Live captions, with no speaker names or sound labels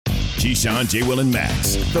Keyshawn, J. Will, and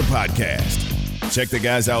Max, the podcast. Check the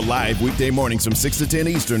guys out live weekday mornings from 6 to 10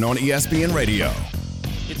 Eastern on ESPN Radio.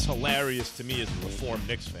 It's hilarious to me as a reformed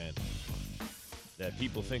Knicks fan that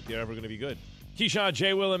people think they're ever going to be good. Keyshawn,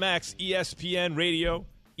 J. Will, and Max, ESPN Radio,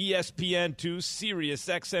 ESPN2, Sirius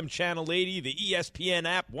XM Channel 80, the ESPN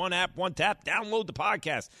app, one tap. Download the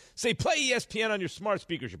podcast. Say, play ESPN on your smart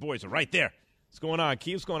speakers. Your boys are right there. What's going on,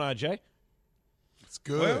 Key? What's going on, Jay? It's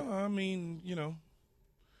good. Well, I mean,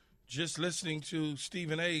 just listening to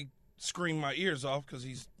Stephen A. scream my ears off because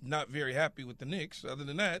he's not very happy with the Knicks. Other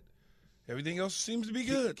than that, everything else seems to be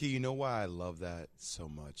good. Key, you know why I love that so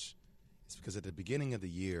much? It's because at the beginning of the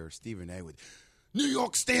year, Stephen A. would, New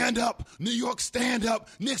York, stand up. New York, stand up.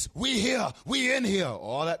 Knicks, we here. We in here.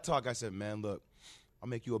 All that talk. I said, man, look, I'll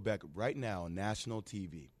make you a bet right now on national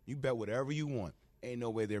TV. You bet whatever you want. Ain't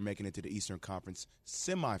no way they're making it to the Eastern Conference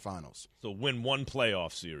semifinals. So win one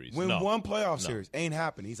playoff series. One playoff series. Ain't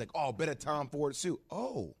happening. He's like, oh, bet a Tom Ford suit.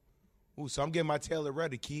 Oh. Ooh, so I'm getting my Taylor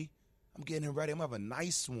ready, Key. I'm getting it ready. I'm going to have a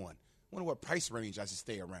nice one. Wonder what price range I should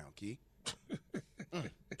stay around, Key.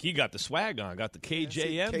 Key got the swag on. Got the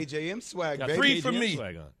KJM. KJM swag, Got baby. Free for KJM me.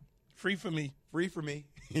 swag on. Free for me. Free for me.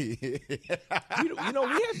 We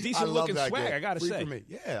have decent looking swag, game. I got to say. Free for me.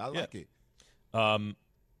 Yeah, I like it.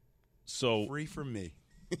 So free for me.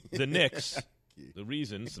 The Knicks, the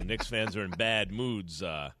reason some Knicks fans are in bad moods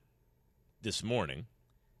this morning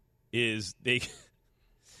is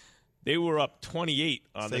they were up 28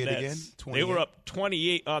 on Say the it Nets. again? 28? They were up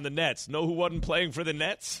 28 on the Nets. Know who wasn't playing for the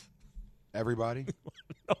Nets? Everybody?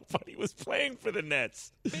 Nobody was playing for the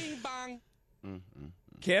Nets. Bing bong.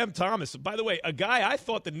 Cam Thomas. By the way, a guy I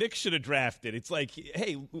thought the Knicks should have drafted. It's like,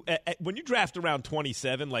 hey, when you draft around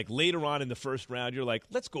 27, like later on in the first round, you're like,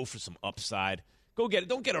 let's go for some upside. Go get it.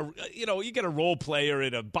 Don't get you get a role player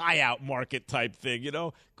in a buyout market type thing,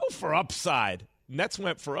 Go for upside. Nets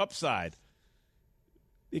went for upside.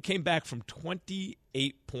 They came back from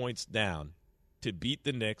 28 points down to beat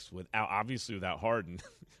the Knicks obviously without Harden,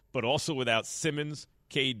 but also without Simmons,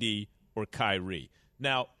 KD, or Kyrie.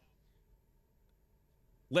 Now,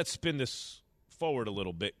 let's spin this forward a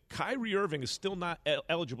little bit. Kyrie Irving is still not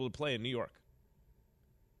eligible to play in New York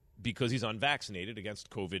because he's unvaccinated against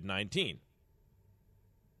COVID-19.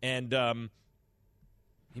 And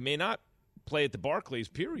he may not play at the Barclays,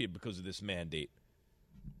 period, because of this mandate.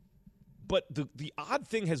 But the odd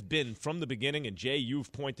thing has been from the beginning, and Jay,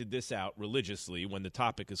 you've pointed this out religiously when the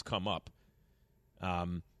topic has come up,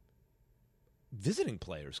 visiting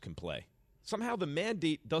players can play. Somehow the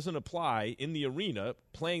mandate doesn't apply in the arena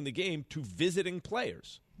playing the game to visiting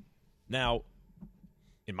players. Now,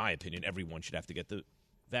 in my opinion, everyone should have to get the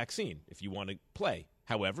vaccine if you want to play.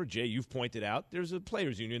 However, Jay, you've pointed out there's a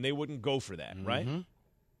players' union. They wouldn't go for that, right?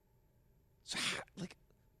 So,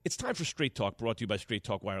 it's time for Straight Talk, brought to you by Straight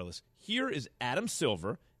Talk Wireless. Here is Adam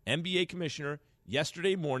Silver, NBA commissioner,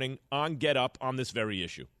 yesterday morning on Get Up on this very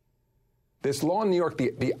issue. This law in New York,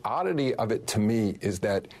 the oddity of it to me is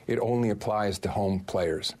that it only applies to home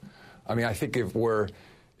players. I mean, I think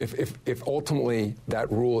if ultimately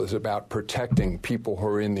that rule is about protecting people who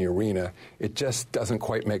are in the arena, it just doesn't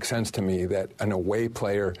quite make sense to me that an away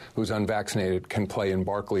player who's unvaccinated can play in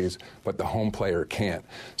Barclays, but the home player can't.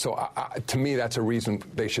 So to me, that's a reason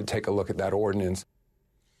they should take a look at that ordinance.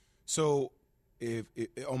 So if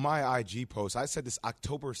on my IG post, I said this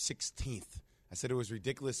October 16th. I said it was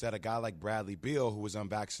ridiculous that a guy like Bradley Beal, who was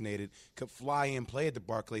unvaccinated, could fly in and play at the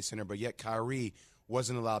Barclays Center, but yet Kyrie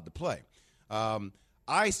wasn't allowed to play.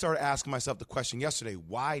 I started asking myself the question yesterday,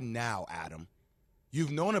 why now, Adam?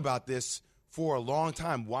 You've known about this for a long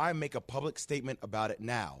time. Why make a public statement about it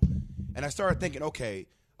now? And I started thinking, okay,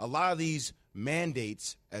 a lot of these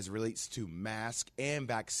mandates as it relates to mask and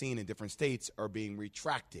vaccine in different states are being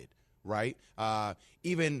retracted, right?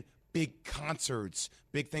 Even big concerts,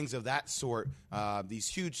 big things of that sort. These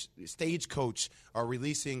huge Stagecoach are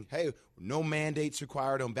releasing, hey, no mandates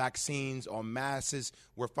required on vaccines, on masks.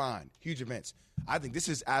 We're fine. Huge events. I think this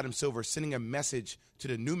is Adam Silver sending a message to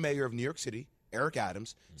the new mayor of New York City, Eric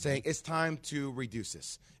Adams, saying it's time to reduce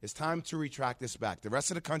this. It's time to retract this back. The rest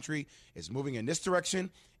of the country is moving in this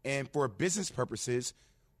direction, and for business purposes,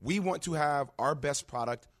 we want to have our best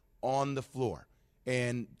product on the floor.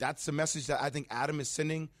 And that's the message that I think Adam is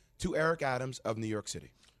sending to Eric Adams of New York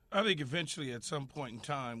City. I think eventually at some point in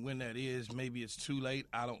time, when that is, maybe it's too late,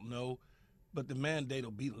 I don't know, but the mandate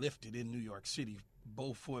will be lifted in New York City,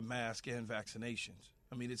 both for mask and vaccinations.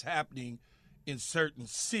 I mean, it's happening in certain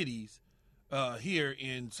cities here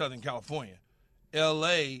in Southern California.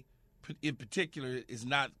 L.A. in particular is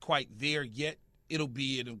not quite there yet. It'll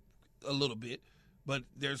be in a little bit, but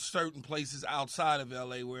there's certain places outside of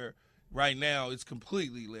L.A. where Right now, it's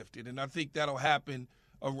completely lifted, and I think that'll happen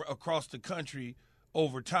across the country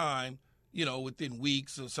over time. Within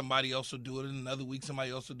weeks, or somebody else will do it, and another week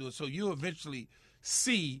somebody else will do it. So you'll eventually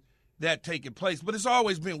see that taking place. But it's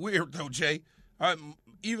always been weird, though, Jay.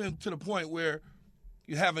 Even to the point where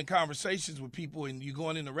you're having conversations with people and you're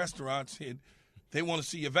going into restaurants and they want to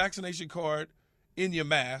see your vaccination card in your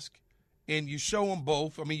mask, and you show them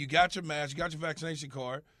both. I mean, you got your mask, you got your vaccination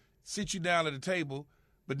card, sit you down at a table,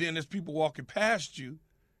 but then there's people walking past you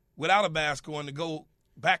without a mask on to go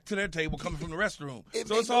back to their table coming from the restroom.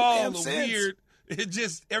 So it's all weird. It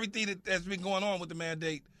just, everything that's been going on with the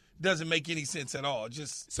mandate doesn't make any sense at all.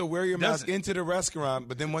 So wear your mask into the restaurant,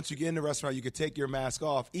 but then once you get in the restaurant, you could take your mask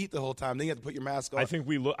off, eat the whole time, then you have to put your mask on. I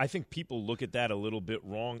think people look at that a little bit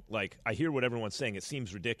wrong. Like, I hear what everyone's saying. It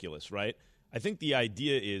seems ridiculous, right? I think the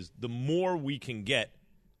idea is the more we can get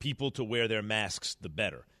people to wear their masks, the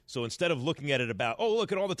better. So instead of looking at it about, oh,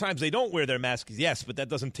 look at all the times they don't wear their masks, yes, but that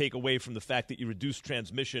doesn't take away from the fact that you reduce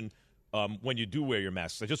transmission when you do wear your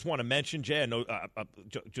masks. I just want to mention, Jay, I know,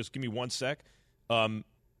 just give me 1 sec.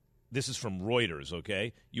 This is from Reuters,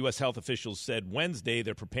 okay? U.S. health officials said Wednesday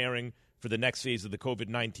they're preparing for the next phase of the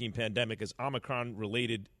COVID-19 pandemic as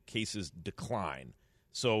Omicron-related cases decline.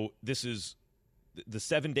 So this is the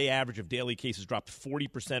 7-day average of daily cases dropped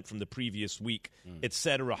 40% from the previous week, et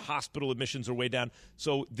cetera. Hospital admissions are way down.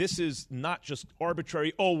 So this is not just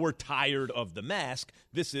arbitrary, oh, we're tired of the mask.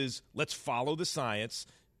 This is, let's follow the science.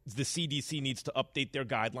 The CDC needs to update their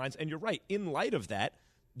guidelines. And you're right, in light of that,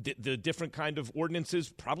 the different kind of ordinances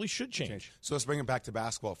probably should change. So let's bring it back to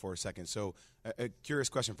basketball for a second. So a curious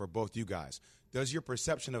question for both you guys. Does your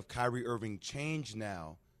perception of Kyrie Irving change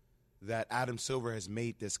now that Adam Silver has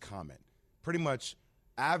made this comment? Pretty much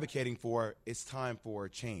advocating for it's time for a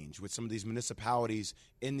change with some of these municipalities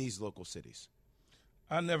in these local cities.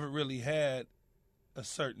 I never really had a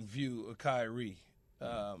certain view of Kyrie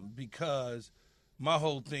because my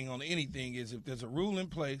whole thing on anything is if there's a rule in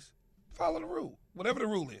place, follow the rule, whatever the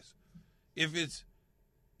rule is. If it's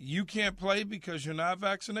you can't play because you're not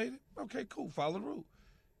vaccinated, okay, cool, follow the rule.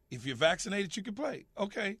 If you're vaccinated, you can play.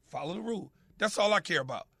 Okay, follow the rule. That's all I care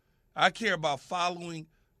about. I care about following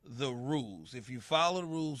the rules. If you follow the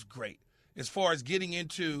rules, great. As far as getting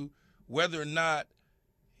into whether or not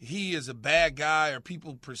he is a bad guy or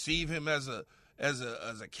people perceive him as a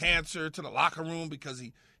cancer to the locker room because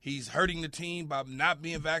he's hurting the team by not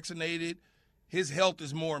being vaccinated, his health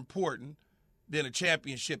is more important than a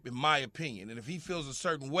championship, in my opinion. And if he feels a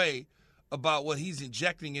certain way about what he's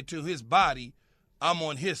injecting into his body, I'm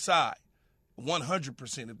on his side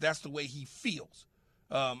 100% if that's the way he feels.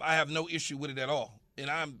 I have no issue with it at all. And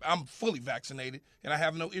I'm fully vaccinated, and I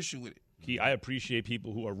have no issue with it. I appreciate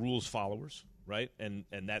people who are rules followers, right? And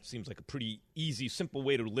that seems like a pretty easy, simple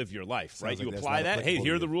way to live your life, right? You apply that. Hey,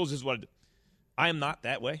 here are the rules. Is what I am not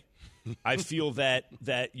that way. I feel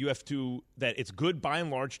that you have to that it's good by and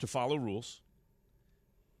large to follow rules,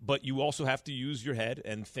 but you also have to use your head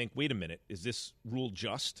and think, wait a minute, is this rule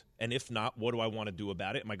just? And if not, what do I want to do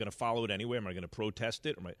about it? Am I going to follow it anyway? Am I going to protest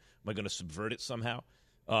it? Am I going to subvert it somehow?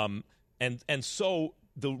 And so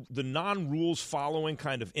the non-rules following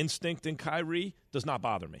kind of instinct in Kyrie does not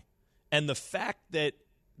bother me. And the fact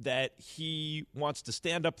that he wants to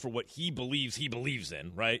stand up for what he believes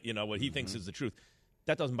in, right? You know, what he thinks is the truth,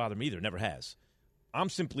 that doesn't bother me either, never has. I'm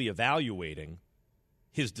simply evaluating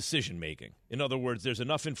his decision-making. In other words, there's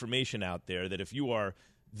enough information out there that if you are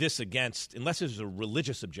this against, unless there's a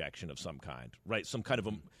religious objection of some kind, right, some kind of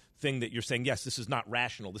a thing that you're saying, yes, this is not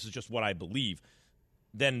rational, this is just what I believe,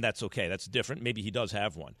 then that's okay. That's different. Maybe he does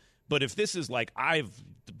have one. But if this is like I've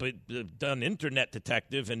done internet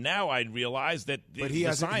detective and now I realize that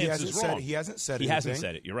the science is wrong. He hasn't said it. He hasn't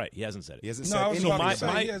said it. You're right. He hasn't said it. He hasn't said anything.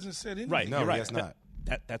 He hasn't said anything. Right. No, you're right. he has not.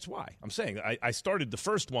 That's why I'm saying I started the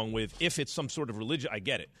first one with if it's some sort of religion, I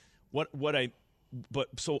get it.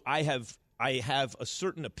 I have a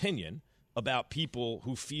certain opinion about people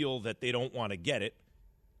who feel that they don't want to get it,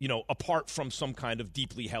 you know, apart from some kind of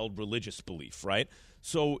deeply held religious belief, right?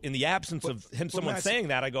 So in the absence of someone saying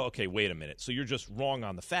that, I go, okay, wait a minute. So you're just wrong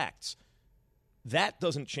on the facts. That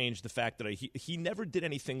doesn't change the fact that he never did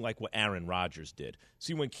anything like what Aaron Rodgers did.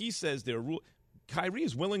 See, when Keith says there are rules, Kyrie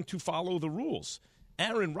is willing to follow the rules.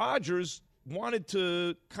 Aaron Rodgers wanted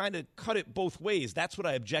to kind of cut it both ways. That's what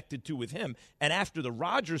I objected to with him. And after the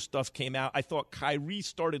Rodgers stuff came out, I thought Kyrie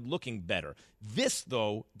started looking better. This,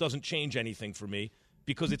 though, doesn't change anything for me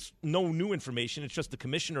because it's no new information. It's just the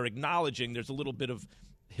commissioner acknowledging there's a little bit of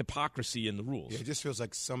hypocrisy in the rules. Yeah, it just feels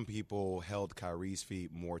like some people held Kyrie's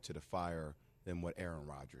feet more to the fire than what Aaron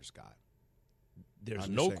Rodgers got. There's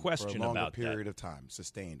no question about that. For a longer period of time,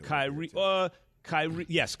 sustained. Kyrie,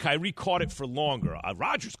 Kyrie caught it for longer.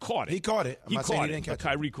 Rodgers caught it. He caught it. He caught it, but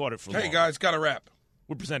Kyrie caught it for longer. Hey, guys, got a wrap.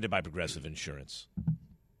 We're presented by Progressive Insurance.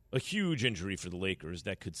 A huge injury for the Lakers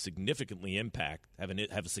that could significantly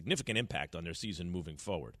have a significant impact on their season moving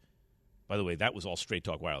forward. By the way, that was all Straight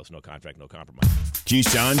Talk Wireless. No contract, no compromise.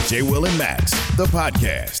 Keyshawn, J. Will, and Max, the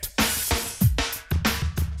podcast.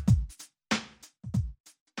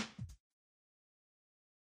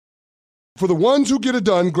 For the ones who get it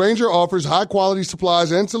done, Grainger offers high-quality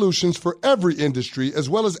supplies and solutions for every industry, as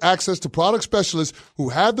well as access to product specialists who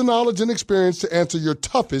have the knowledge and experience to answer your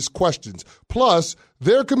toughest questions. Plus,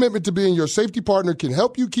 their commitment to being your safety partner can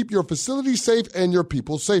help you keep your facility safe and your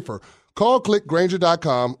people safer. Call, click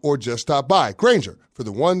Grainger.com, or just stop by. Grainger, for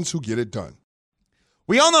the ones who get it done.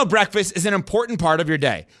 We all know breakfast is an important part of your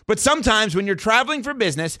day, but sometimes when you're traveling for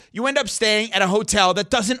business, you end up staying at a hotel that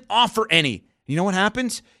doesn't offer any. You know what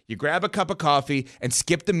happens? You grab a cup of coffee and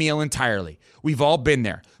skip the meal entirely. We've all been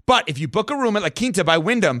there. But if you book a room at La Quinta by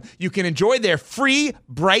Wyndham, you can enjoy their free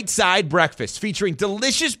Bright Side breakfast featuring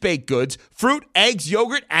delicious baked goods, fruit, eggs,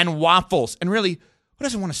 yogurt, and waffles. And really, who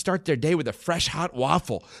doesn't want to start their day with a fresh, hot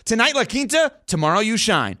waffle? Tonight, La Quinta, tomorrow you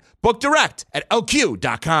shine. Book direct at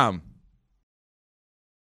lq.com.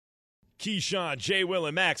 Keyshawn, J. Will,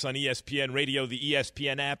 and Max on ESPN Radio, the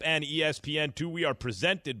ESPN app, and ESPN2. We are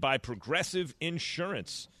presented by Progressive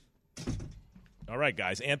Insurance. All right,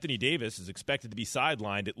 guys. Anthony Davis is expected to be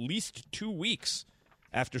sidelined at least 2 weeks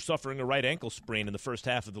after suffering a right ankle sprain in the first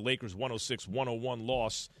half of the Lakers' 106-101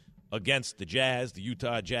 loss against the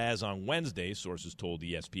Utah Jazz on Wednesday, sources told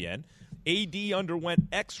ESPN. AD underwent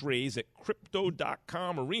x-rays at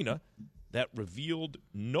Crypto.com Arena that revealed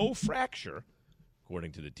no fracture,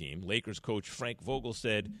 according to the team. Lakers coach Frank Vogel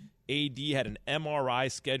said AD had an MRI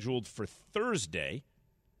scheduled for Thursday,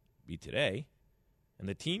 be today, and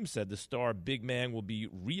the team said the star big man will be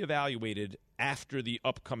reevaluated after the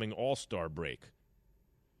upcoming All-Star break.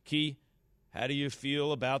 Key, how do you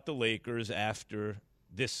feel about the Lakers after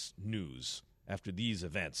this news, after these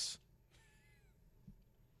events?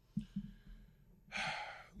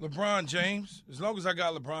 LeBron James, as long as I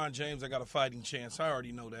got LeBron James, I got a fighting chance. I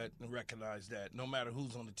already know that and recognize that, no matter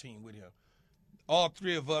who's on the team with him. All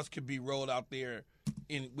three of us could be rolled out there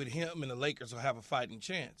with him, and the Lakers will have a fighting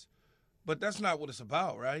chance. But that's not what it's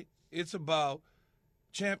about, right? It's about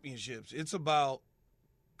championships. It's about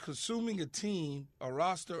consuming a team, a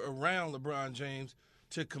roster around LeBron James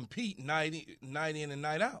to compete night in and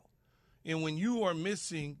night out. And when you are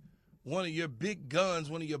missing one of your big guns,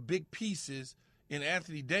 one of your big pieces in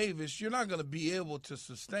Anthony Davis, you're not going to be able to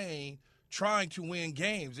sustain trying to win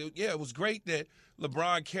games. It was great that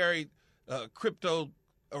LeBron carried Crypto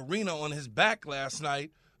Arena on his back last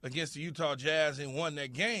night against the Utah Jazz and won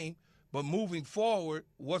that game. But moving forward,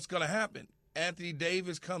 what's going to happen? Anthony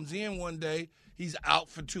Davis comes in one day, he's out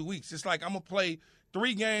for 2 weeks. It's like I'm going to play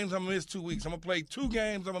 3 games, I'm going to miss 2 weeks. I'm going to play 2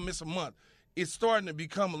 games, I'm going to miss a month. It's starting to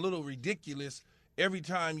become a little ridiculous every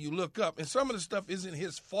time you look up. And some of the stuff isn't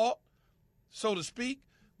his fault, so to speak,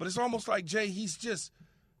 but it's almost like, Jay, he's just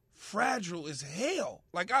fragile as hell.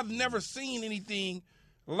 Like, I've never seen anything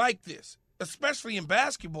like this, especially in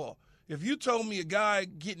basketball. If you told me a guy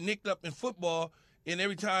get nicked up in football and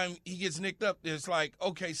every time he gets nicked up, it's like,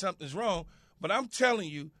 okay, something's wrong. But I'm telling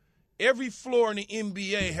you, every floor in the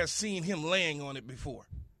NBA has seen him laying on it before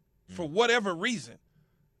for whatever reason.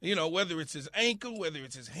 You know, whether it's his ankle, whether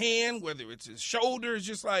it's his hand, whether it's his shoulder, it's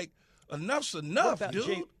just like, enough's enough, dude.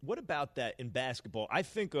 Jay, what about that in basketball? I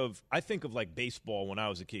think of like baseball when I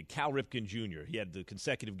was a kid. Cal Ripken Jr. He had the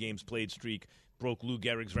consecutive games played streak, broke Lou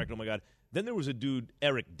Gehrig's record. Oh my God! Then there was a dude,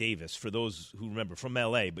 Eric Davis, for those who remember, from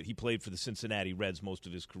L.A., but he played for the Cincinnati Reds most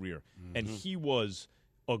of his career, and he was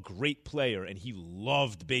a great player, and he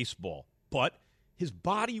loved baseball, but his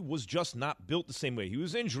body was just not built the same way. He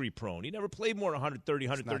was injury prone. He never played more than 130,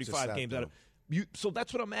 135 games out of. So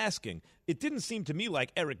that's what I'm asking. It didn't seem to me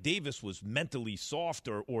like Eric Davis was mentally soft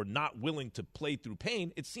or not willing to play through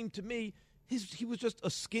pain. It seemed to me he was just a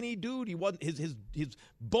skinny dude. He wasn't his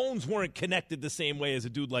bones weren't connected the same way as a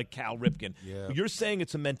dude like Cal Ripken. Yeah. You're saying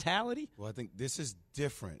it's a mentality? Well, I think this is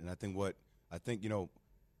different, and I think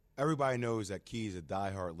everybody knows that Key is a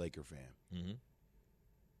diehard Laker fan. Mm-hmm.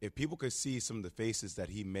 If people could see some of the faces that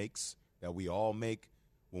he makes, that we all make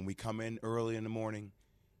when we come in early in the morning,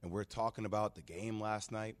 and we're talking about the game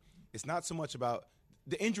last night, it's not so much about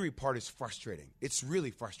the injury part is frustrating. It's really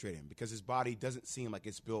frustrating because his body doesn't seem like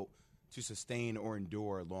it's built to sustain or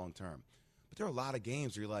endure long term. But there are a lot of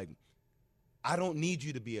games where you're like, I don't need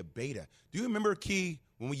you to be a beta. Do you remember, Key,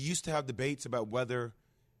 when we used to have debates about whether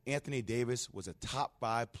Anthony Davis was a top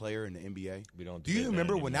 5 player in the NBA? We don't. Do you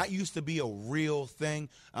remember when that used to be a real thing?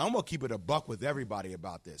 I'm going to keep it a buck with everybody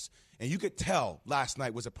about this. And you could tell last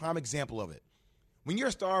night was a prime example of it. When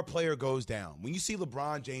your star player goes down, when you see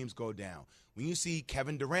LeBron James go down, when you see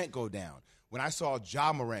Kevin Durant go down, when I saw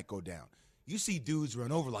Ja Morant go down, you see dudes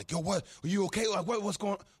run over like, yo, what? Are you okay? Like, what's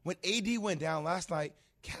going on? When AD went down last night,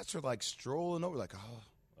 cats are like strolling over like,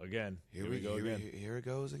 oh. Again. Here we go again. Here it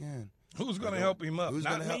goes again. Who's going to help him up? Who's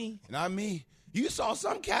Not gonna help? me. Not me. You saw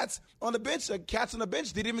some cats on the bench. Cats on the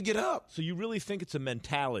bench didn't even get up. So you really think it's a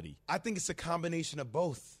mentality? I think it's a combination of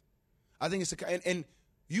both. I think it's and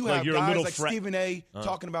you Like have you're a guys little like Stephen A.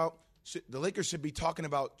 talking about the Lakers should be talking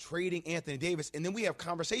about trading Anthony Davis, and then we have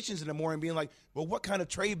conversations in the morning being like, well, what kind of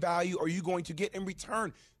trade value are you going to get in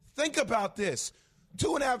return? Think about this.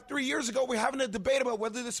 2.5, 3 years ago, we're having a debate about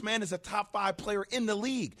whether this man is a top 5 player in the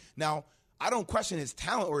league. Now, I don't question his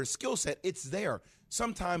talent or his skill set. It's there.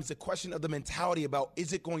 Sometimes the question of the mentality about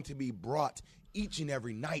is it going to be brought each and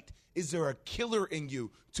every night? Is there a killer in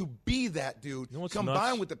you to be that dude,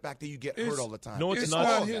 combined with the fact that you get hurt all the time? No, It's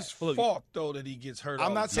not his fault, though, that he gets hurt all the time.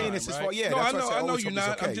 I'm not saying it's his fault. Yeah, no, that's I know always you're hope it's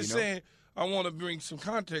not. okay, I'm just saying I want to bring some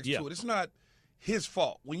context to it. It's not his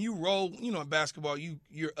fault. When you roll, in basketball,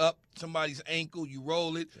 you're up somebody's ankle, you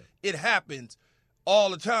roll it. It happens all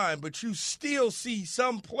the time, but you still see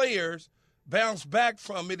some players bounce back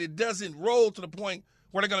from it. It doesn't roll to the point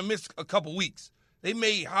where they're going to miss a couple weeks. They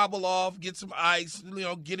may hobble off, get some ice,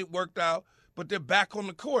 get it worked out, but they're back on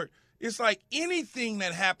the court. It's like anything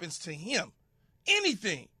that happens to him,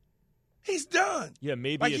 anything, he's done. Yeah,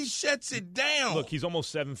 maybe like he shuts it down. Look, he's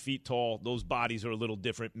almost 7 feet tall. Those bodies are a little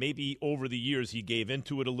different. Maybe over the years he gave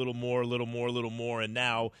into it a little more, and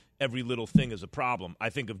now every little thing is a problem.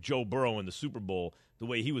 I think of Joe Burrow in the Super Bowl, the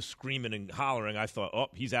way he was screaming and hollering, I thought, oh,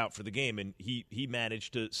 he's out for the game, and he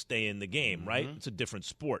managed to stay in the game, right? It's a different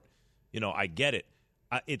sport. I get it.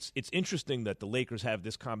 It's interesting that the Lakers have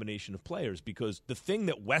this combination of players because the thing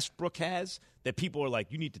that Westbrook has that people are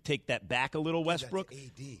like, you need to take that back a little, Westbrook.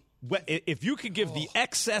 AD. If you could give the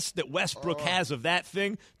excess that Westbrook has of that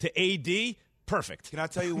thing to AD, perfect. Can I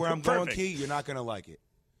tell you where I'm going, Key? You're not going to like it.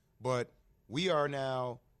 But we are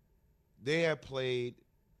now – they have played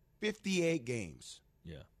 58 games.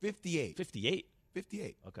 Yeah. 58. 58?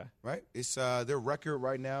 58. Okay. Right? It's their record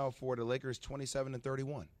right now for the Lakers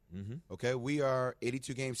 27-31. Mm-hmm. Okay? We are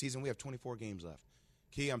 82-game season. We have 24 games left.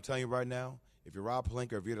 Key, I'm telling you right now, if you're Rob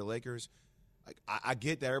Pelinka or if you're the Lakers – I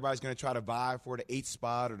get that everybody's going to try to vie for the 8th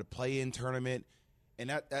spot or the play-in tournament, and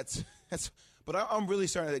that's. But I'm really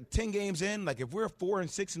starting. 10 games in, like if we're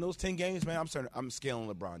 4-6 in those 10 games, man, I'm scaling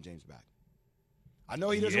LeBron James back. I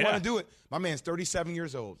know he doesn't want to do it. My man's 37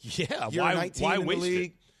 years old. Yeah, Year why 19 in the waste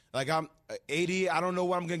league. it? Like I'm AD. I don't know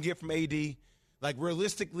what I'm going to get from AD. Like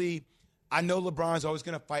realistically, I know LeBron's always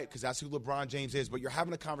going to fight because that's who LeBron James is. But you're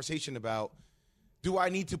having a conversation about. Do I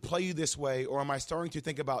need to play you this way, or am I starting to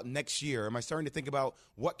think about next year? Am I starting to think about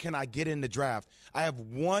what can I get in the draft? I have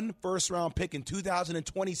one first-round pick in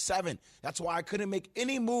 2027. That's why I couldn't make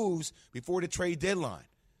any moves before the trade deadline.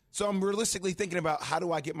 So I'm realistically thinking about how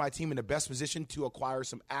do I get my team in the best position to acquire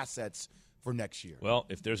some assets for next year. Well,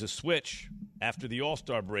 if there's a switch after the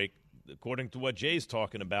All-Star break, according to what Jay's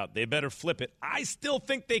talking about, they better flip it. I still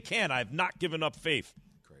think they can. I've not given up faith.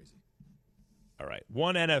 All right.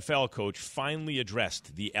 One NFL coach finally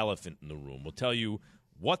addressed the elephant in the room. We'll tell you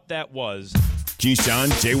what that was.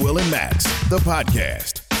 Keyshawn, J. Will, and Max, the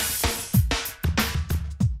podcast.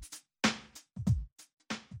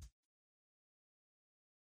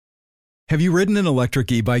 Have you ridden an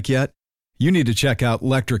electric e-bike yet? You need to check out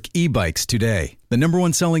Electric E-Bikes today, the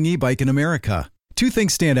 #1 selling e-bike in America. Two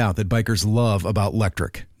things stand out that bikers love about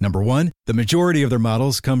Electric. Number one, the majority of their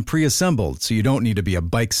models come pre-assembled, so you don't need to be a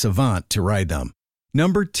bike savant to ride them.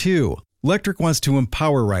 Number two, Electric wants to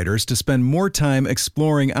empower riders to spend more time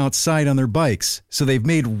exploring outside on their bikes, so they've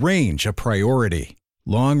made range a priority.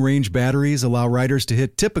 Long-range batteries allow riders to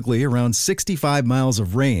hit typically around 65 miles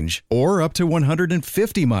of range, or up to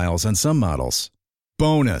 150 miles on some models.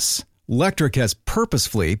 Bonus, Electric has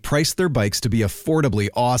purposefully priced their bikes to be affordably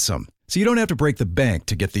awesome, so you don't have to break the bank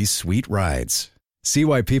to get these sweet rides. See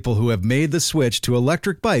why people who have made the switch to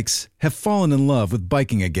electric bikes have fallen in love with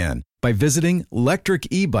biking again by visiting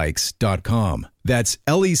lectricebikes.com. That's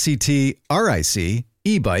LECTRIC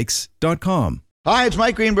ebikes.com. Hi, it's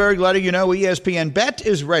Mike Greenberg letting you know ESPN Bet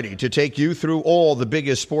is ready to take you through all the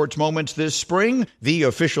biggest sports moments this spring. The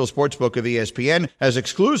official sportsbook of ESPN has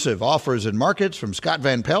exclusive offers and markets from Scott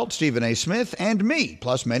Van Pelt, Stephen A. Smith, and me,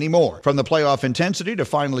 plus many more. From the playoff intensity to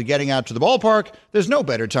finally getting out to the ballpark, there's no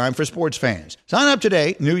better time for sports fans. Sign up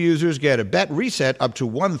today. New users get a bet reset up to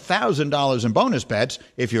 $1,000 in bonus bets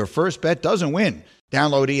if your first bet doesn't win.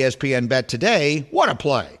 Download ESPN Bet today. What a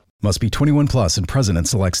play. Must be 21 plus and present in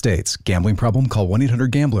select states. Gambling problem? Call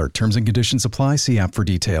 1-800-GAMBLER. Terms and conditions apply. See app for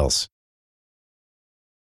details.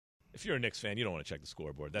 If you're a Knicks fan, you don't want to check the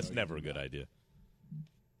scoreboard. That's never a good idea.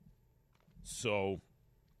 So,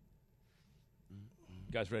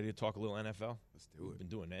 you guys ready to talk a little NFL? Let's do it. We've been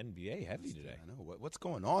doing NBA heavy today. I know. What's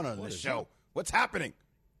going on this show? What's happening?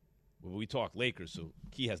 Well, we talk Lakers, so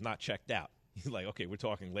Key has not checked out. He's like, okay, we're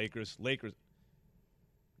talking Lakers.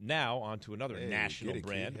 Now on to another national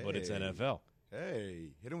brand, but it's NFL. Hey,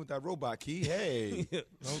 hit him with that robot, Key. Hey.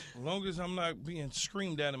 As long as I'm not being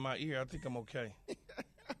screamed at in my ear, I think I'm okay.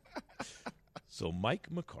 So Mike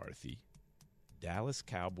McCarthy, Dallas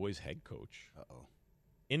Cowboys head coach.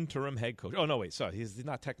 Interim head coach. Oh, no, wait. Sorry. He's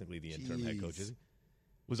not technically the interim head coach, is he?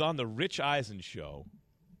 Was on the Rich Eisen show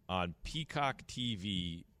on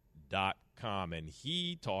PeacockTV.com, and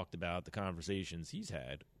he talked about the conversations he's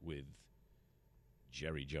had with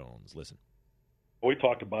Jerry Jones. Listen. We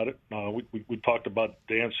talked about it. We talked about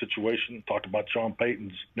Dan's situation, talked about Sean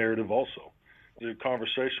Payton's narrative also. The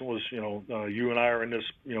conversation was, you and I are in this,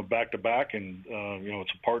 back to back, and,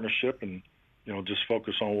 it's a partnership, and, just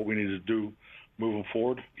focus on what we need to do moving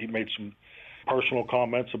forward. He made some personal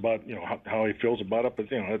comments about, how he feels about it, but,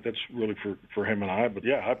 that's really for him and I. But,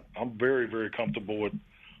 yeah, I'm very, very comfortable with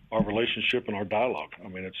our relationship and our dialogue. I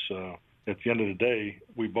mean, it's at the end of the day,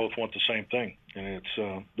 we both want the same thing, and it's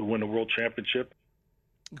to win the world championship.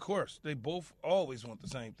 Of course, they both always want the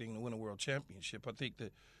same thing, to win a world championship. I think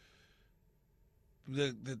that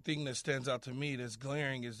the thing that stands out to me that's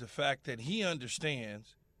glaring is the fact that he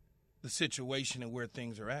understands the situation and where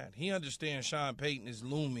things are at. He understands Sean Payton is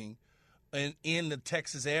looming in the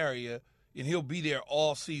Texas area, and he'll be there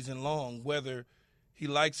all season long, whether he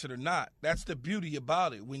likes it or not. That's the beauty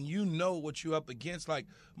about it. When you know what you're up against, like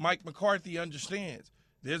Mike McCarthy understands.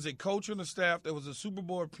 There's a coach on the staff that was a Super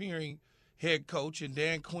Bowl appearing head coach, and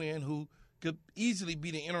Dan Quinn, who could easily be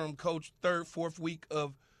the interim coach third, fourth week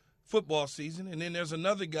of football season. And then there's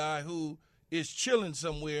another guy who is chilling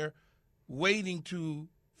somewhere waiting to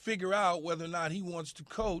figure out whether or not he wants to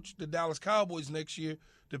coach the Dallas Cowboys next year,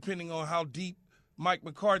 depending on how deep Mike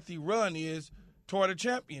McCarthy's run is toward a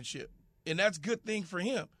championship. And that's a good thing for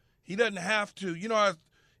him. He doesn't have to.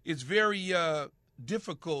 It's very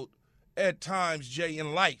difficult at times, Jay,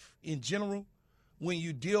 in life in general, when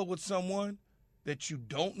you deal with someone that you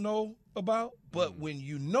don't know about. But when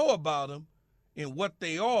you know about them and what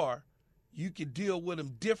they are, you can deal with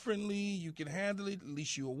them differently. You can handle it. At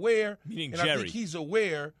least you're aware. Meaning and Jerry. I think he's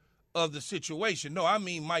aware of the situation. No, I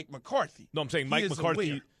mean Mike McCarthy. No, I'm saying Mike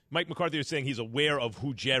McCarthy. Aware. Mike McCarthy is saying he's aware of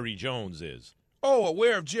who Jerry Jones is. Oh,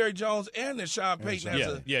 aware of Jerry Jones and that Sean Payton has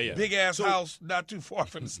a big-ass house not too far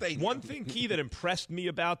from the stadium. One thing, Key, that impressed me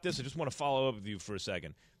about this, I just want to follow up with you for a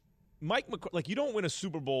second. Mike McCarthy, you don't win a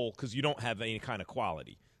Super Bowl because you don't have any kind of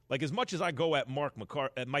quality. Like, as much as I go at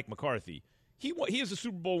Mike McCarthy, he is a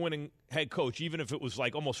Super Bowl winning head coach, even if it was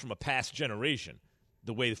like almost from a past generation,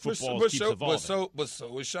 the way the football keeps evolving. But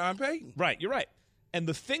so is Sean Payton. Right, you're right. And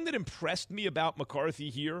the thing that impressed me about McCarthy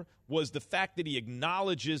here was the fact that he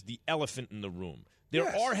acknowledges the elephant in the room. There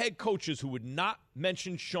are head coaches who would not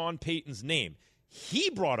mention Sean Payton's name. He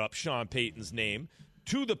brought up Sean Payton's name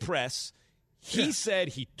to the press. He said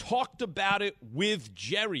he talked about it with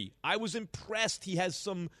Jerry. I was impressed. He has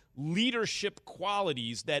some leadership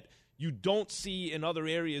qualities that you don't see in other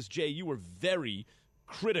areas. Jay, you were very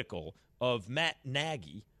critical of Matt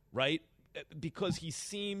Nagy, right? Because he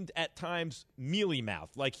seemed at times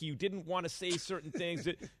mealy-mouthed, like he didn't want to say certain things.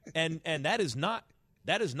 And that is not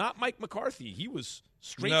Mike McCarthy. He was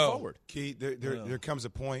straightforward. No. Key, there comes a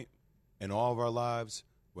point in all of our lives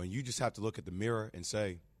when you just have to look at the mirror and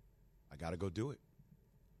say, I got to go do it.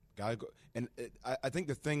 Got to go. And I think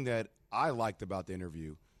the thing that I liked about the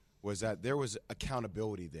interview was that there was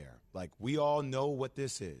accountability there. Like, we all know what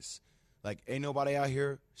this is. Like, ain't nobody out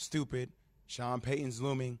here stupid. Sean Payton's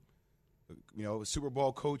looming. Super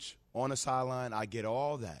Bowl coach on the sideline. I get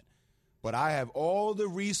all that. But I have all the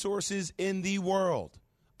resources in the world.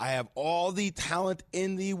 I have all the talent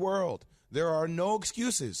in the world. There are no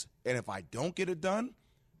excuses. And if I don't get it done,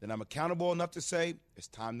 then I'm accountable enough to say it's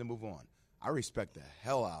time to move on. I respect the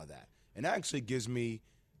hell out of that. And that actually gives me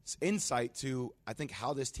insight to, I think,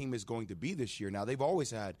 how this team is going to be this year. Now, they've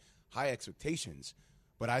always had high expectations.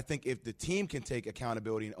 But I think if the team can take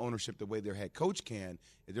accountability and ownership the way their head coach can,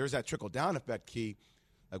 if there's that trickle-down effect, Key,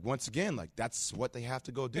 like once again, like that's what they have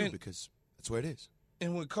to go do because that's where it is.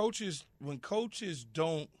 And when coaches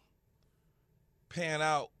don't pan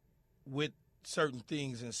out with certain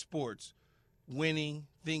things in sports, winning,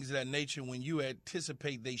 things of that nature, when you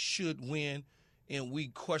anticipate they should win and we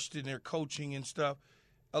question their coaching and stuff,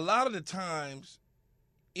 a lot of the times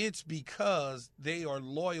it's because they are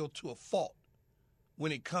loyal to a fault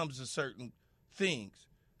when it comes to certain things.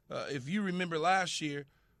 If you remember last year,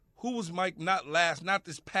 who was Mike, not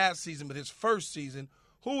this past season, but his first season,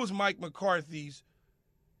 who was Mike McCarthy's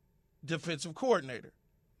defensive coordinator?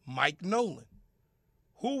 Mike Nolan.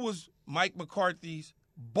 Who was Mike McCarthy's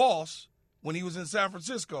boss when he was in San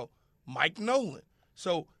Francisco? Mike Nolan.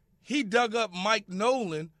 So he dug up Mike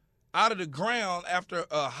Nolan out of the ground after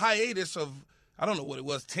a hiatus of, I don't know what it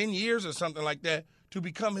was, 10 years or something like that, to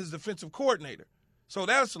become his defensive coordinator. So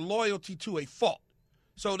that's loyalty to a fault.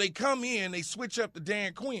 So they come in, they switch up to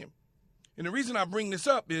Dan Quinn. And the reason I bring this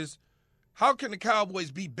up is, how can the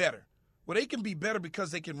Cowboys be better? Well, they can be better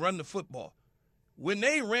because they can run the football. When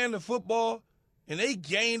they ran the football and they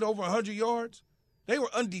gained over 100 yards, they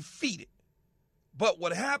were undefeated. But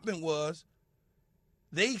what happened was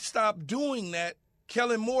they stopped doing that.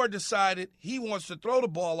 Kellen Moore decided he wants to throw the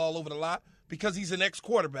ball all over the lot because he's an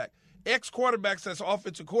ex-quarterback. Ex-quarterbacks as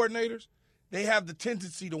offensive coordinators, they have the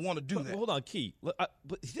tendency to want to do that. Hold on, Key. But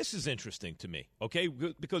this is interesting to me, okay?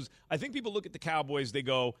 Because I think people look at the Cowboys, they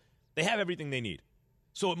go, they have everything they need.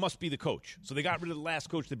 So it must be the coach. So they got rid of the last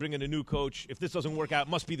coach. They bring in a new coach. If this doesn't work out, it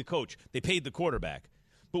must be the coach. They paid the quarterback.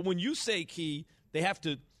 But when you say, Key, they have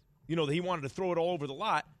to, he wanted to throw it all over the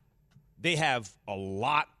lot, they have a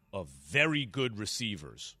lot of very good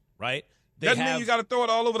receivers, right? Doesn't mean you got to throw it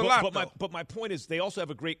all over the lot, but my point is they also have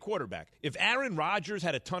a great quarterback. If Aaron Rodgers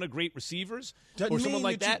had a ton of great receivers doesn't or someone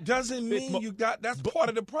like that. Doesn't mean you got – that's part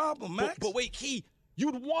of the problem, Max. But wait, Key,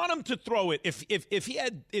 you'd want him to throw it.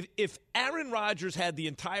 If Aaron Rodgers had the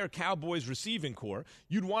entire Cowboys receiving core,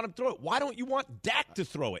 you'd want him to throw it. Why don't you want Dak to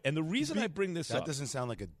throw it? And the reason I bring this up. That doesn't sound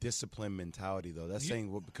like a disciplined mentality, though. That's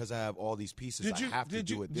saying, well, because I have all these pieces, I have to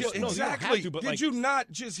do it this way. Exactly. Did you not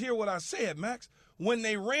just hear what I said, Max? When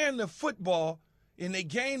they ran the football and they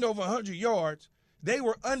gained over 100 yards, they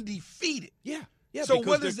were undefeated. Yeah. So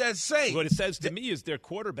what does that say? What it says to me is their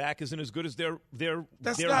quarterback isn't as good as their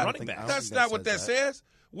running back. That's not what that says.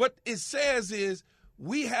 What it says is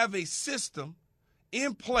we have a system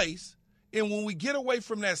in place, and when we get away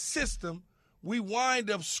from that system, we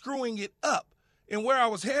wind up screwing it up. And where I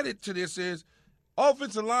was headed to this is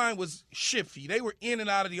offensive line was shifty. They were in and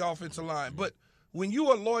out of the offensive line. But when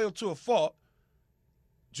you are loyal to a fault,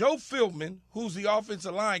 Joe Philbin, who's the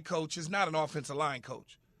offensive line coach, is not an offensive line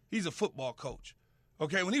coach. He's a football coach.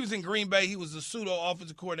 Okay, when he was in Green Bay, he was a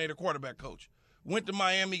pseudo-offensive coordinator, quarterback coach. Went to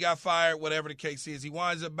Miami, got fired, whatever the case is. He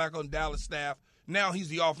winds up back on Dallas staff. Now he's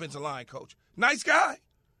the offensive line coach. Nice guy,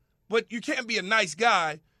 but you can't be a nice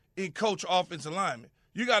guy and coach offensive linemen.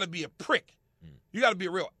 You got to be a prick. You got to be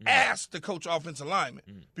a real ass to coach offensive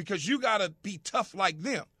linemen because you got to be tough like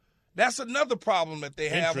them. That's another problem that they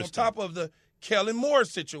have on top of the Kellen Moore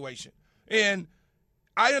situation. And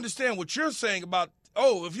I understand what you're saying about,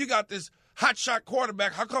 if you got this hotshot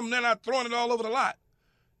quarterback, how come they're not throwing it all over the lot?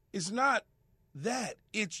 It's not that.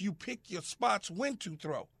 It's you pick your spots when to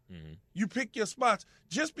throw. Mm-hmm. You pick your spots.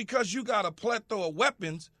 Just because you got a plethora of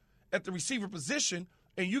weapons at the receiver position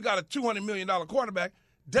and you got a $200 million quarterback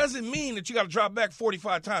doesn't mean that you got to drop back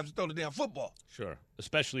 45 times to throw the damn football. Sure.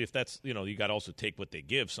 Especially if that's, you got to also take what they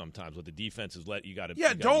give sometimes. What the defense is you got to.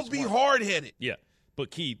 Yeah, don't be hard-headed. Yeah. But,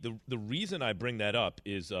 Key, the reason I bring that up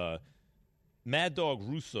is Mad Dog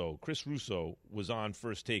Russo, Chris Russo, was on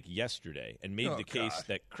First Take yesterday and made the case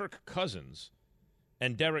that Kirk Cousins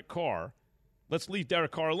and Derek Carr, let's leave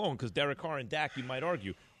Derek Carr alone because Derek Carr and Dak, you might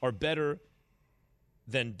argue, are better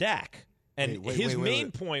than Dak. And his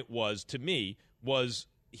main point was, to me, was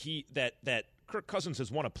that Kirk Cousins has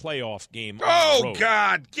won a playoff game on the road.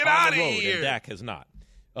 God, get out of here. And Dak has not.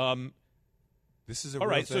 This is a all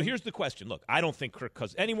real right, thing. so here's the question. Look, I don't think Kirk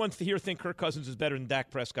Cousins – anyone here think Kirk Cousins is better than Dak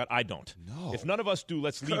Prescott? I don't. No. If none of us do,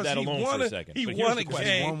 let's leave that alone for a second. He won a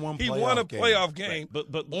game. He won a playoff game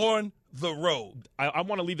but on the road. I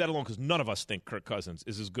want to leave that alone because none of us think Kirk Cousins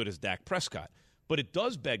is as good as Dak Prescott. But it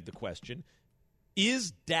does beg the question,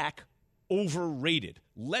 is Dak overrated?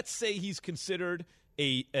 Let's say he's considered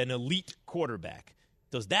an elite quarterback.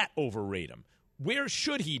 Does that overrate him? Where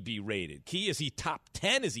should he be rated? Key, is he top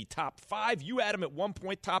 10? Is he top 5? You had him at one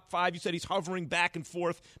point top 5. You said he's hovering back and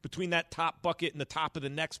forth between that top bucket and the top of the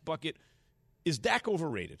next bucket. Is Dak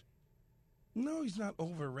overrated? No, he's not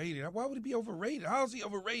overrated. Why would he be overrated? How is he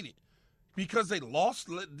overrated? Because they lost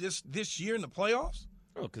this year in the playoffs?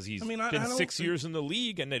 Oh, because he's been 6 years in the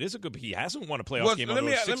league, and it is a good. He hasn't won a playoff game. Let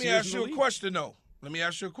me ask you a question, though. Let me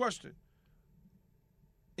ask you a question.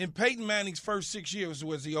 In Peyton Manning's first 6 years,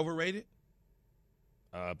 was he overrated?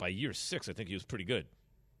 By year 6, I think he was pretty good.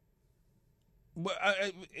 But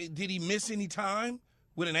did he miss any time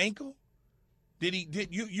with an ankle?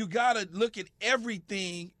 You got to look at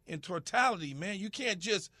everything in totality, man. You can't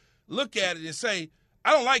just look at it and say,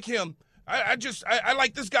 I don't like him. I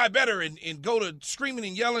like this guy better and go to screaming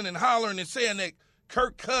and yelling and hollering and saying that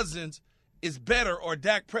Kirk Cousins is better or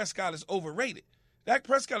Dak Prescott is overrated. Dak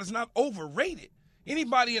Prescott is not overrated.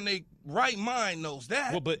 Anybody in their right mind knows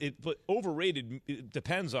that. Well, but overrated it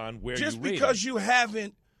depends on where just you rate because him. you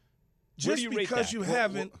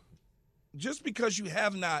haven't Just because you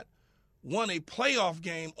have not won a playoff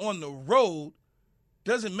game on the road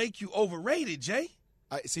doesn't make you overrated, Jay.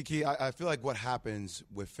 Key, I feel like what happens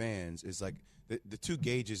with fans is like the two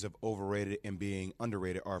gauges of overrated and being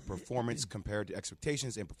underrated are performance compared to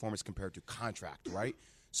expectations and performance compared to contract, right?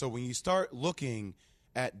 So when you start looking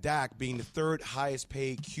at Dak being the third highest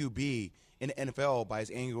paid QB in the NFL by his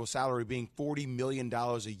annual salary being $40 million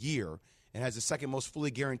a year and has the second most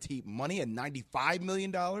fully guaranteed money at $95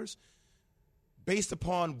 million, based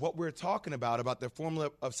upon what we're talking about the formula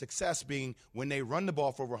of success being when they run the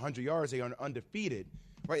ball for over 100 yards, they are undefeated,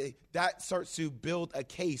 right? That starts to build a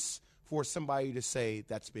case for somebody to say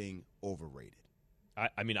that's being overrated.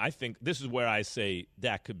 I think this is where I say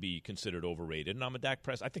Dak could be considered overrated, and I'm a Dak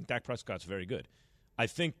Prescott. I think Dak Prescott's very good. I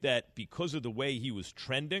think that because of the way he was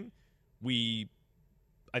trending,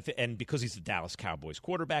 and because he's the Dallas Cowboys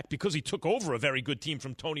quarterback, because he took over a very good team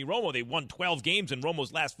from Tony Romo, they won 12 games in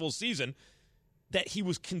Romo's last full season, that he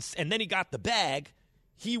was and then he got the bag,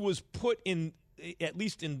 he was put in, at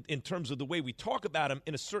least in terms of the way we talk about him,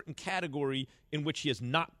 in a certain category in which he has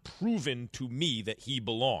not proven to me that he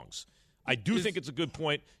belongs. I do think it's a good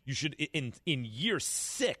point. You should, in year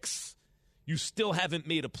 6, you still haven't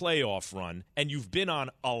made a playoff run, and you've been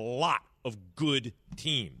on a lot of good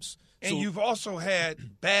teams. And you've also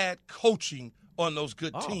had bad coaching on those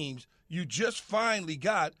good teams. You just finally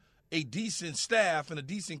got a decent staff and a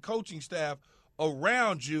decent coaching staff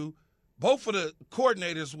around you. Both of the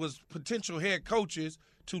coordinators was potential head coaches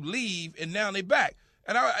to leave, and now they back.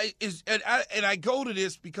 And I go to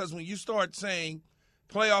this because when you start saying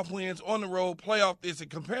playoff wins on the road, playoff this, and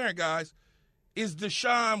comparing guys, is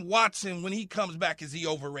Deshaun Watson, when he comes back, is he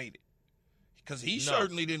overrated? Because he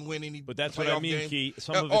certainly didn't win any. But that's what I mean, Key.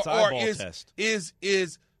 Some of it's eyeball test.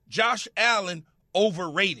 Is Josh Allen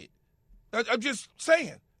overrated? I'm just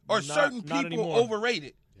saying. Or certain people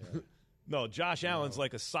overrated? Yeah. No, Josh Allen's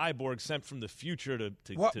like a cyborg sent from the future to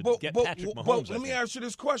get Patrick Mahomes. But let me ask you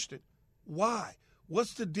this question. Why?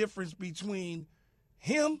 What's the difference between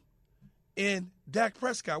him and Dak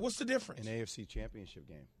Prescott? What's the difference? An AFC Championship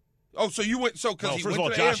game. Oh, so you went because he first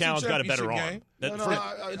went of to all, the Josh AFC Allen's got a better game. arm.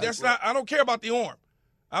 That's not. I don't care about the arm.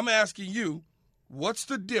 I'm asking you, what's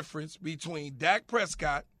the difference between Dak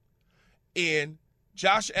Prescott and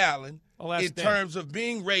Josh Allen in terms of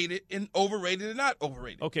being rated and overrated and not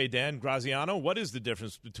overrated? Okay, Dan Graziano, what is the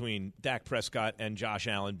difference between Dak Prescott and Josh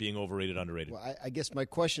Allen being overrated, underrated? Well, I guess my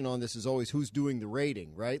question on this is always who's doing the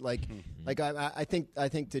rating, right? Like I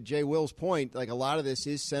think to Jay Will's point, like a lot of this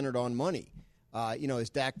is centered on money. Is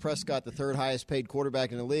Dak Prescott the third highest paid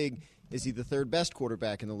quarterback in the league? Is he the third best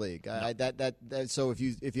quarterback in the league? So if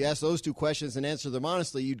you ask those two questions and answer them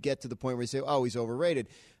honestly, you'd get to the point where you say, oh, he's overrated.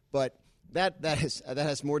 But that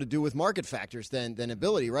has more to do with market factors than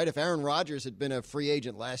ability, right? If Aaron Rodgers had been a free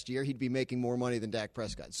agent last year, he'd be making more money than Dak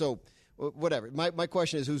Prescott. So whatever. My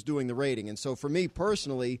question is who's doing the rating. And so for me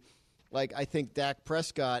personally, like I think Dak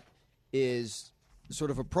Prescott is sort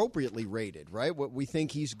of appropriately rated, right? We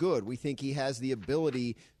think he's good. We think he has the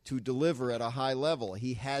ability to deliver at a high level.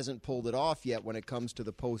 He hasn't pulled it off yet when it comes to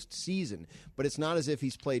the postseason. But it's not as if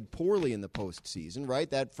he's played poorly in the postseason, right?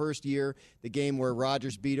 That first year, the game where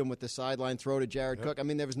Rodgers beat him with the sideline throw to Jared Cook. I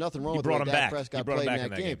mean, there was nothing wrong with the way Dak Prescott played in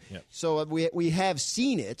that game. Yep. So we have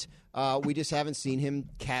seen it. We just haven't seen him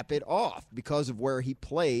cap it off because of where he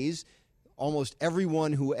plays. Almost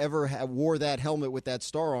everyone who ever wore that helmet with that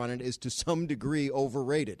star on it is to some degree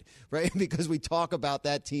overrated, right? Because we talk about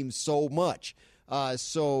that team so much. I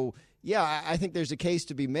think there's a case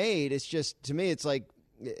to be made. It's just, to me, it's like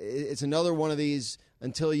it's another one of these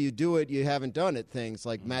until you do it, you haven't done it things.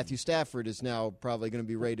 Like Matthew Stafford is now probably going to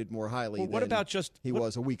be rated more highly than he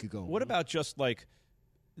was a week ago. What about just like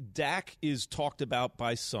Dak is talked about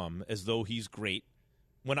by some as though he's great,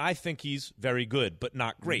 when I think he's very good, but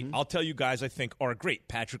not great. I'll tell you guys I think are great.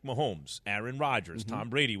 Patrick Mahomes, Aaron Rodgers, Tom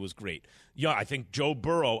Brady was great. Yeah, I think Joe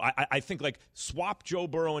Burrow. I think, like, swap Joe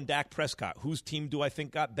Burrow and Dak Prescott. Whose team do I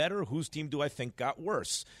think got better? Whose team do I think got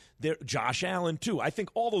worse? Josh Allen, too. I think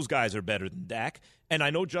all those guys are better than Dak. And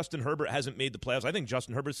I know Justin Herbert hasn't made the playoffs. I think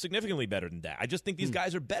Justin Herbert's significantly better than Dak. I just think these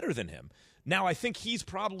guys are better than him. Now, I think he's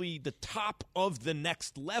probably the top of the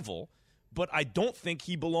next level, but I don't think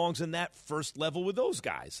he belongs in that first level with those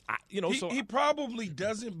guys. He probably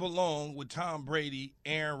doesn't belong with Tom Brady,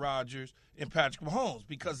 Aaron Rodgers, and Patrick Mahomes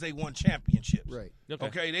because they won championships. Right.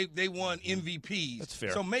 Okay, they won MVPs. That's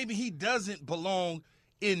fair. So maybe he doesn't belong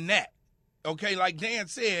in that. Okay, like Dan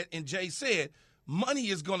said and Jay said, money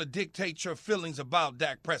is going to dictate your feelings about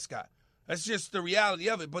Dak Prescott. That's just the reality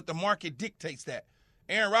of it, but the market dictates that.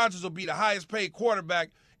 Aaron Rodgers will be the highest paid quarterback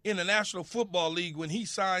in the National Football League when he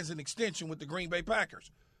signs an extension with the Green Bay Packers.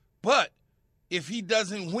 But if he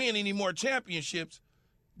doesn't win any more championships,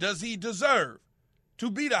 does he deserve to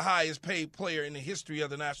be the highest paid player in the history of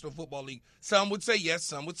the National Football League? Some would say yes,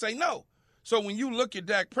 some would say no. So when you look at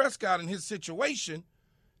Dak Prescott and his situation,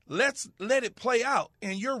 let's let it play out.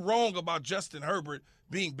 And you're wrong about Justin Herbert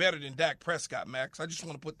being better than Dak Prescott, Max. I just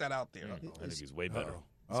want to put that out there. I think he's way better.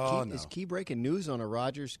 Is Key breaking news on a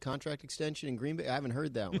Rodgers contract extension in Green Bay? I haven't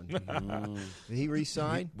heard that one. Did he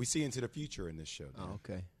re-sign? We see into the future in this show. Dan. Oh,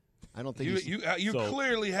 okay. I don't think you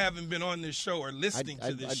clearly haven't been on this show or listening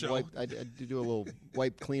to this show. I'd do a little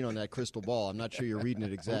wipe clean on that crystal ball. I'm not sure you're reading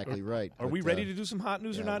it exactly right. Are we ready to do some hot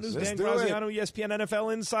news or not news? Dan do Graziano, ESPN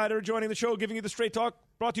NFL insider, joining the show, giving you the straight talk.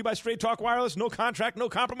 Brought to you by Straight Talk Wireless. No contract, no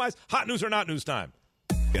compromise. Hot news or not news time.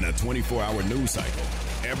 In a 24-hour news cycle,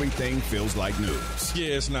 everything feels like news.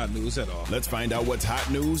 Yeah, it's not news at all. Let's find out what's hot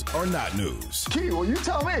news or not news. Key, well, you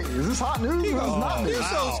tell me. Is this hot news or is this not news? You're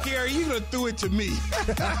so scary. You gonna threw it to me.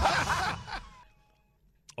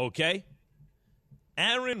 Okay.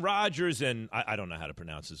 Aaron Rodgers and I don't know how to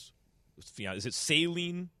pronounce his fiance. Is it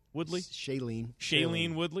Shailene Woodley?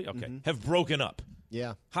 Shailene Woodley? Okay. Have broken up.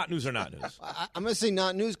 Yeah. Hot news or not news? I'm going to say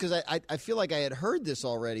not news because I feel like I had heard this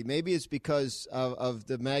already. Maybe it's because of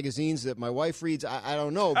the magazines that my wife reads. I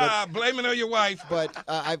don't know. But, blame it on your wife. But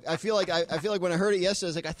I feel like when I heard it yesterday,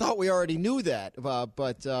 I was like, I thought we already knew that.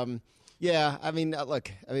 Yeah, I mean, look,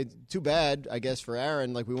 too bad, I guess, for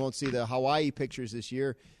Aaron. Like, we won't see the Hawaii pictures this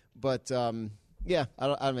year. But yeah,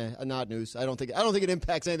 I mean, not news. I don't think it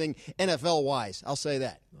impacts anything NFL wise. I'll say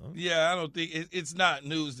that. Yeah, I don't think it's not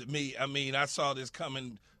news to me. I mean, I saw this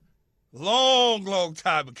coming long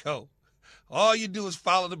time ago. All you do is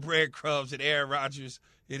follow the breadcrumbs at Aaron Rodgers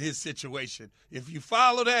in his situation. If you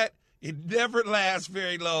follow that, it never lasts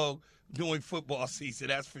very long during football season.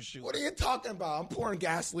 That's for sure. What are you talking about? I'm pouring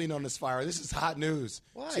gasoline on this fire. This is hot news.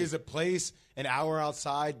 Why? She has a place an hour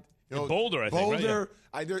outside. In Boulder, I think. Boulder. Right?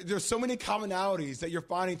 There's so many commonalities that you're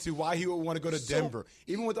finding to why he would want to go to Denver.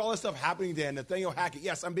 Even with all this stuff happening there, Nathaniel Hackett,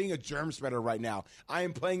 yes, I'm being a germ spreader right now. I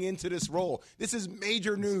am playing into this role. This is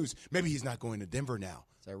major news. Maybe he's not going to Denver now.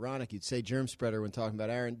 It's ironic you'd say germ spreader when talking about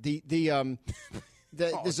Aaron.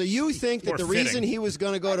 So you think that the reason he was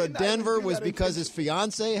going to go to Denver was because his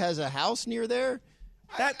fiance has a house near there?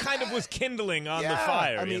 That kind of was kindling on the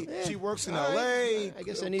fire. I mean, she works in L.A. I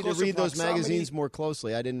guess I need to read those magazines more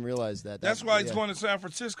closely. I didn't realize that. That's why he's going to San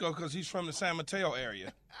Francisco, because he's from the San Mateo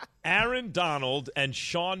area. Aaron Donald and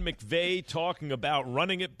Sean McVay talking about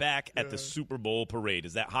running it back at the Super Bowl parade.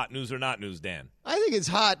 Is that hot news or not news, Dan? I think it's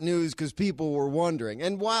hot news because people were wondering.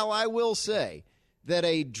 And while I will say that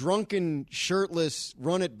a drunken, shirtless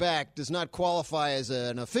run it back does not qualify as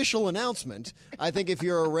an official announcement, I think if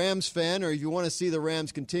you're a Rams fan or if you want to see the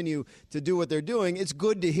Rams continue to do what they're doing, it's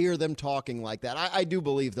good to hear them talking like that. I do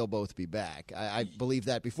believe they'll both be back. I believed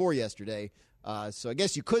that before yesterday. So I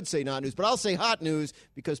guess you could say not news, but I'll say hot news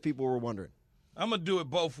because people were wondering. I'm going to do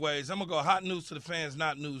it both ways. I'm going to go hot news to the fans,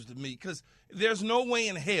 not news to me, because there's no way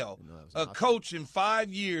in hell a coach in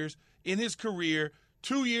 5 years in his career,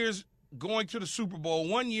 2 years going to the Super Bowl,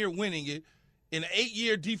 1 year winning it, an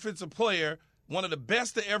 8-year defensive player, one of the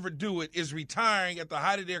best to ever do it, is retiring at the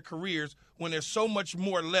height of their careers when there's so much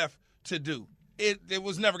more left to do. It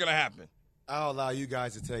was never going to happen. I'll allow you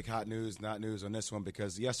guys to take hot news, not news on this one,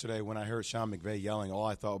 because yesterday when I heard Sean McVay yelling, all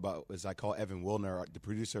I thought about was I call Evan Wilner, the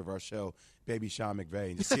producer of our show, Baby Sean McVay,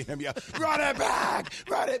 and just seeing him yell, run it back,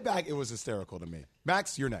 run it back. It was hysterical to me.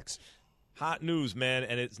 Max, you're next. Hot news, man,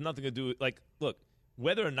 and it's nothing to do with, look,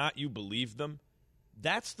 whether or not you believe them,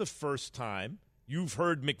 that's the first time you've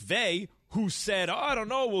heard McVay, who said, I don't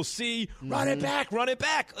know, we'll see. Run it back.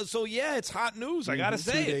 So, yeah, it's hot news. I got to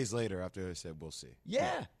say 2 days later after I said, we'll see.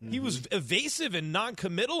 Yeah. He was evasive and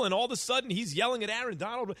non-committal, and all of a sudden he's yelling at Aaron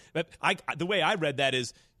Donald. But the way I read that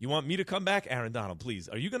is, you want me to come back? Aaron Donald, please.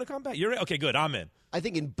 Are you going to come back? You're in? Okay, good. I'm in. I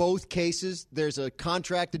think in both cases, there's a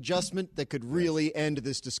contract adjustment that could really end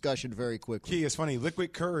this discussion very quickly. Key, it's funny.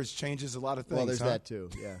 Liquid courage changes a lot of things. Well, there's that too.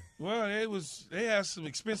 Yeah. Well, they had some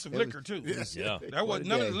expensive liquor too. Yeah. That was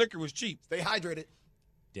none of the liquor was cheap. Stay hydrated.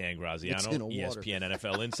 Dan Graziano, ESPN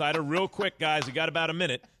NFL Insider. Real quick, guys, we got about a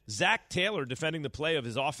minute. Zach Taylor defending the play of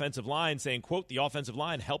his offensive line, saying, quote, the offensive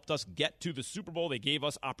line helped us get to the Super Bowl. They gave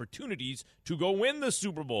us opportunities to go win the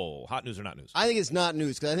Super Bowl. Hot news or not news? I think it's not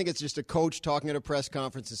news because I think it's just a coach talking at a press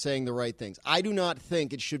conference and saying the right things. I do not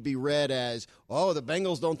think it should be read as, oh, the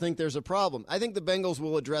Bengals don't think there's a problem. I think the Bengals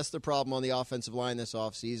will address the problem on the offensive line this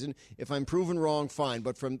offseason. If I'm proven wrong, fine.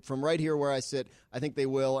 But from right here where I sit, I think they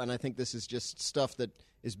will, and I think this is just stuff that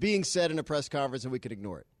is being said in a press conference and we could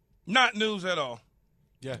ignore it. Not news at all.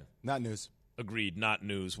 Yeah, not news. Agreed, not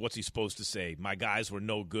news. What's he supposed to say? My guys were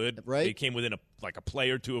no good. Right. They came within a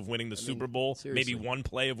play or two of winning the Super Bowl. Seriously. Maybe one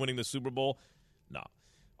play of winning the Super Bowl. No.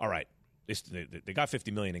 All right. They got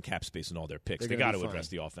 $50 million in cap space in all their picks. They got to address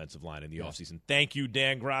the offensive line in the offseason. Thank you,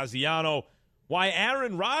 Dan Graziano. Why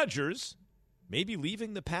Aaron Rodgers may be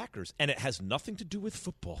leaving the Packers, and it has nothing to do with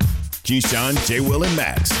football. Keyshawn, J. Will, and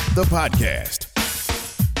Max, the podcast.